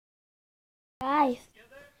Guys,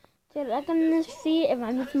 today I'm gonna see if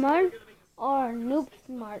I'm smart or noob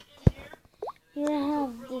smart. Here I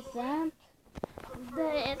have this app.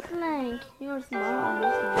 It's like you're smart or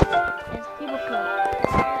you're smart. It's people club.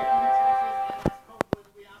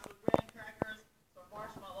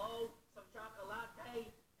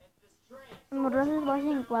 And Ross is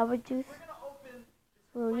watching guava juice.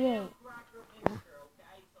 So yeah.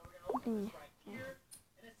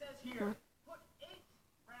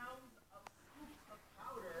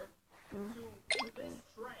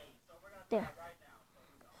 There.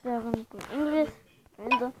 So I'm going to put English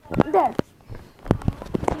and there.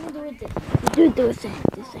 You can do it this. You do it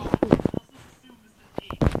this way.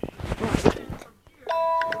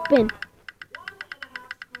 Spin.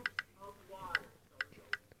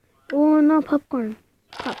 Oh no, popcorn.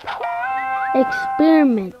 Pop.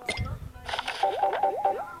 Experiment.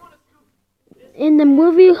 In the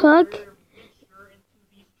movie Hug,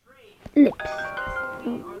 lips.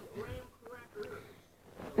 Oh.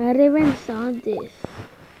 I even saw this.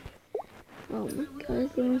 Oh my god,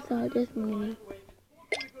 I even saw this movie.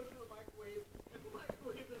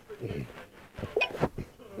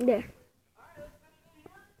 There.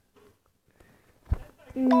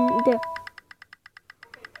 There.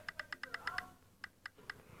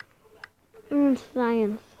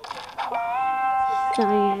 Science.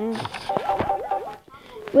 Science.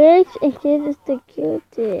 Which kid is the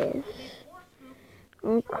cutest?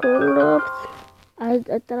 Curl-ups. I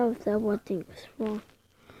thought that one thing was wrong.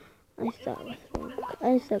 I thought it was wrong.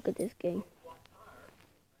 I suck at this game.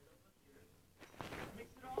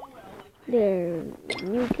 There,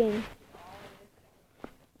 new game.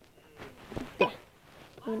 There.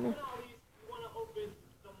 Crown.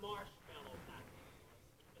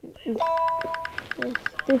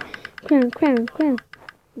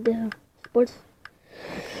 The sports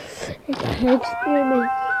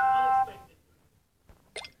experiment.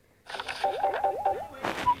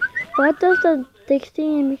 What does the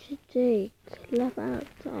 16 mistake laugh out?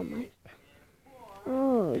 Oh my.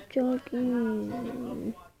 Oh,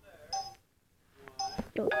 jogging.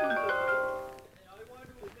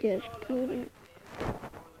 Yes, kidding.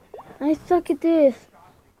 I suck at this.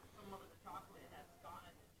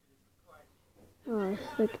 Oh, I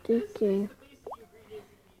suck at this game.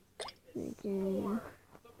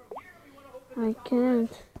 I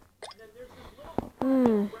can't.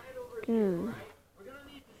 Can't.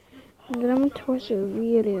 I'm gonna towards the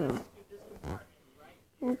video.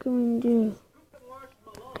 What can we do?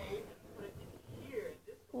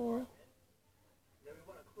 Oh.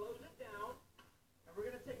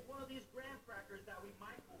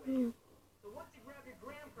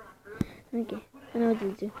 Okay, I know what to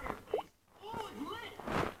do.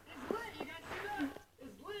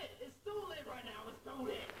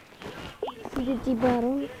 The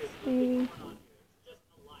bottle, maybe.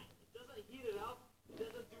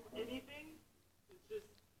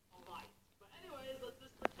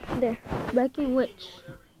 There, back in which?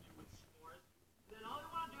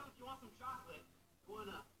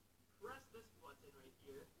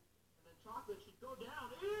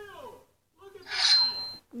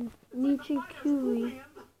 Nietzsche Curie.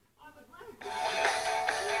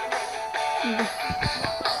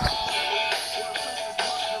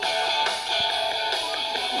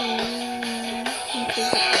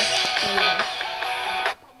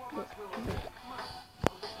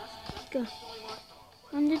 Go.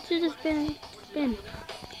 And just spin.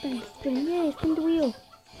 Yay, spin the wheel.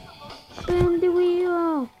 Spin the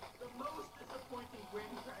wheel.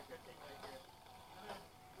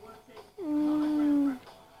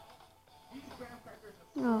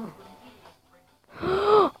 Oh.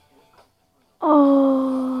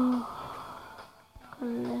 Oh.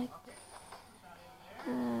 Collect.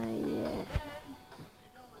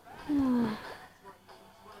 Yeah.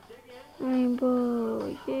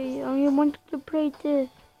 Rainbow. Yay, I want to play this.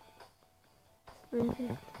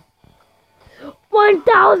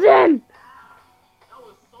 1,000!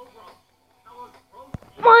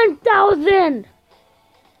 1,000!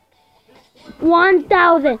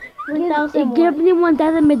 1,000! It gives me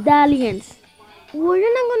 1,000 medallions. Well,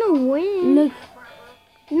 you're not gonna win. Look.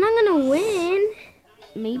 You're not gonna win.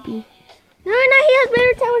 Maybe. No, he has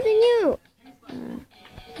better towers than you.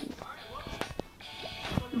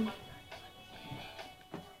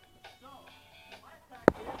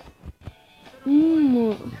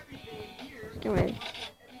 Get ready.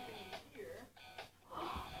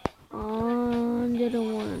 On the other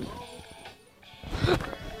one.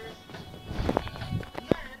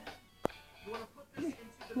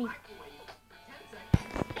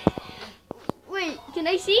 Wait, can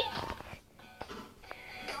I see?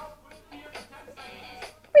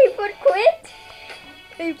 Wait, for quit?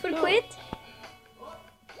 you put quit?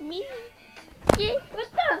 Me? Yeah. What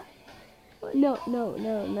the? No.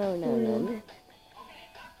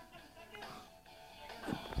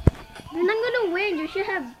 You're not gonna win. You should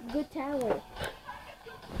have good tower.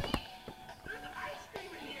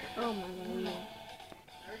 Oh my god,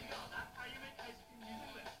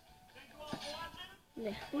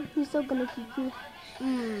 yeah. He's so gonna keep you.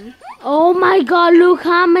 Oh my god, look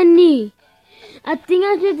how many. I think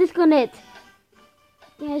I should disconnect.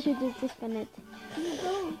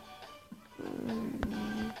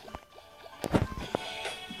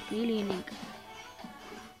 Really need.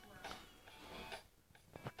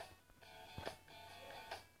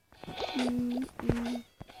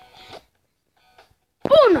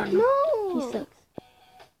 Oh no. He No. sucks.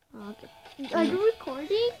 Oh, okay. Are you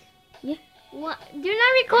recording? Yeah. What? You're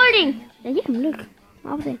not recording. Yeah, look.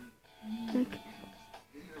 Over there. Look.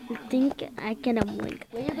 I think I can win.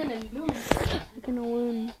 Well, you're gonna lose. I can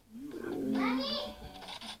win.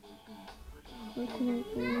 What can I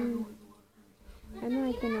do? I know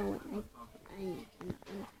I can win.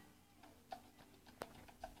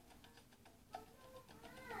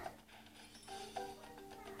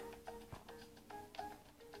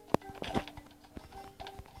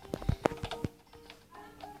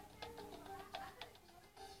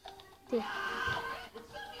 Yeah.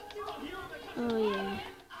 Oh yeah.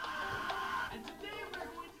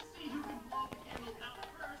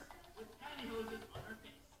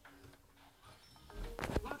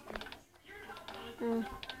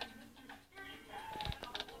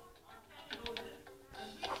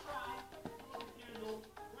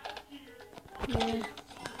 Yeah.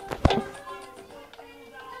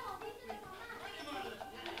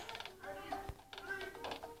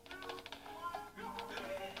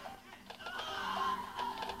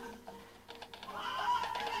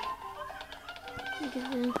 Look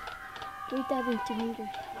at that. 3,200.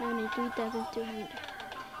 No, 3,200.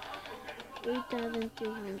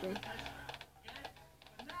 3,200.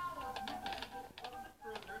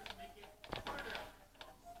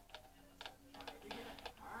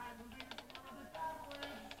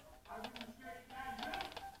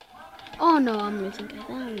 Oh no, I'm losing, guys.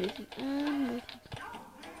 I'm losing.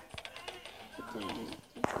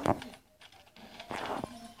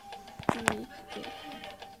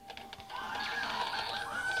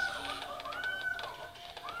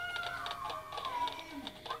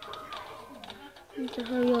 I need to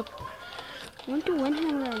hurry up. I want to win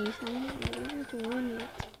him, guys. I want to win it.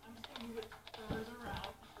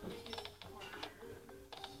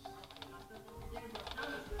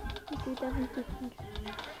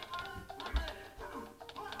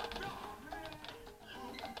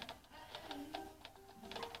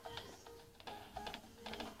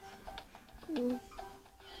 Cool.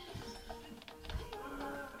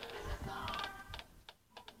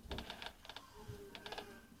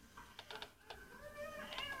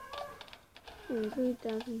 And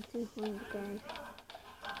 3,200, guys.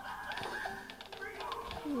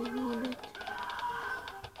 I need it.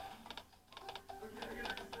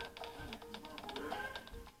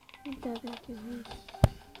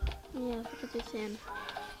 Yeah, look at this end.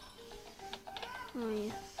 Oh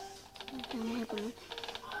yeah. Okay, what happened?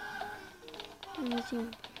 Let me see.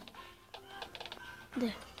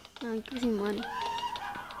 There. Now it gives you money.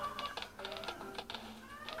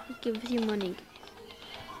 It gives you money.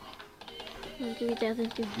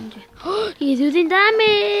 3,200. Oh, he's losing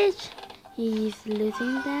damage. He's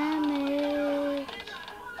losing damage.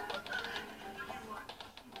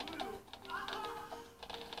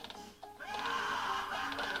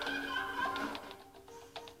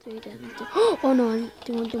 Oh no, I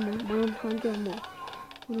want more. 100 more.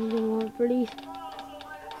 100 more, please.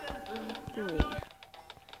 Oh yeah.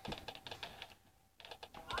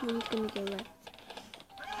 I'm just gonna get left.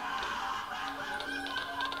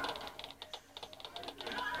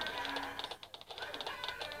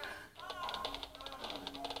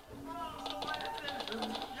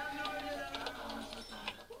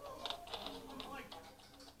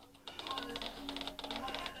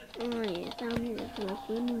 Oh yes, I'm here for like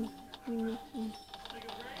winning.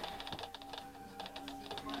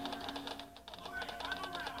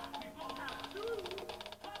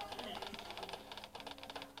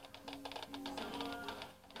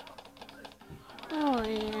 Oh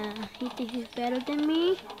yeah, he thinks he's better than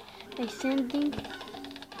me. By sending.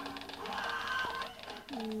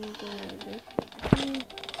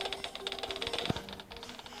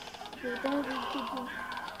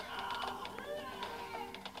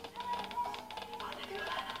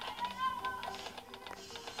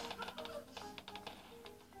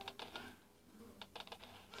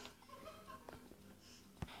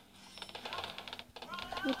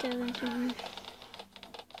 3,200.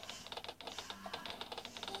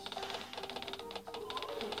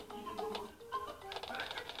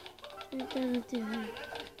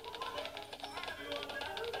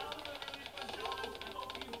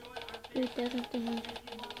 3,200.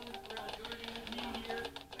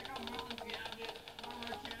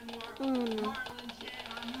 Oh no.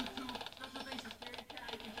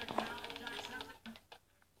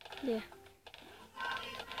 Yeah.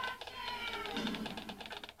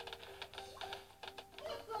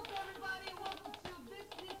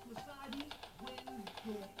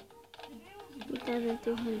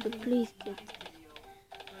 $2,200, please get it.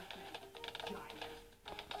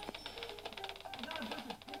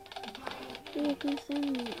 You can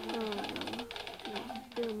send me. Oh no.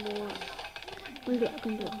 Still more. Maybe I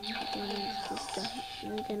can do it.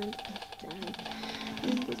 I'm gonna die.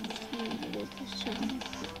 This is shot.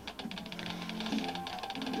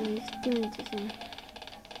 He's doing this thing.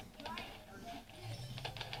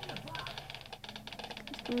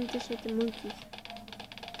 He's going to shoot the monkeys.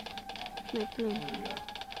 My plan.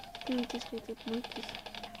 He's going to shoot the monkeys.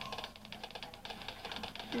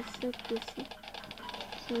 He's so pussy.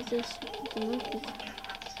 He's just shooting the monkeys.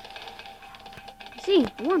 See,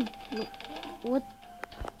 one. No. What?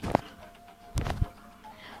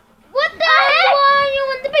 What the heck? I'm the one you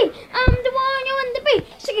want to be. I'm the one you want to be.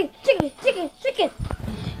 Chicken, chicken, chicken, chicken.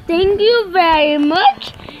 Thank you very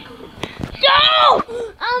much. No!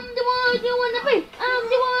 I'm the one you want to be. I'm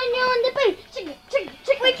the one you want to be. Chicken, chicken,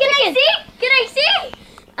 chicken. Wait, can I see? Can I see?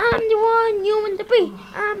 I'm the one you want to be.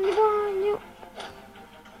 I'm the one you.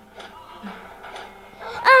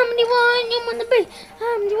 I'm the one you want to be.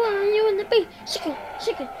 I'm the one you want to be. Chicken,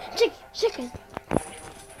 chicken, chicken, chicken.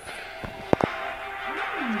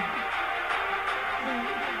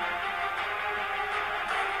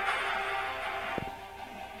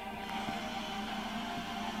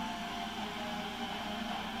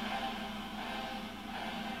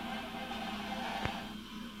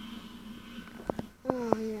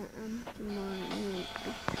 Oh yeah, I'm the one.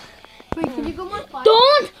 Wait, can you go more farther?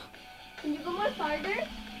 Don't! Can you go more farther?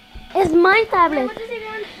 It's my tablet. What does it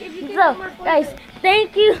want if you can go So, more farther? guys,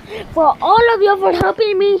 thank you for all of you for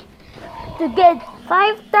helping me to get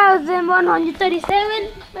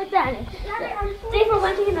 5,137 medallions. Thanks for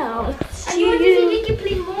watching now. I want to see if we can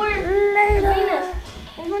play more. Later.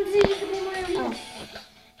 I want to see if we can play more arenas.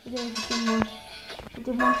 I'm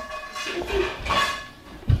the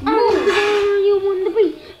one you want to be.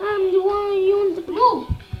 I'm the one you want to be. Move.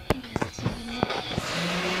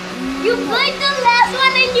 You played the last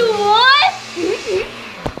one and you won?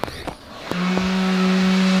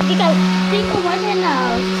 Okay, guys, thanks for watching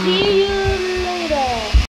now. See you.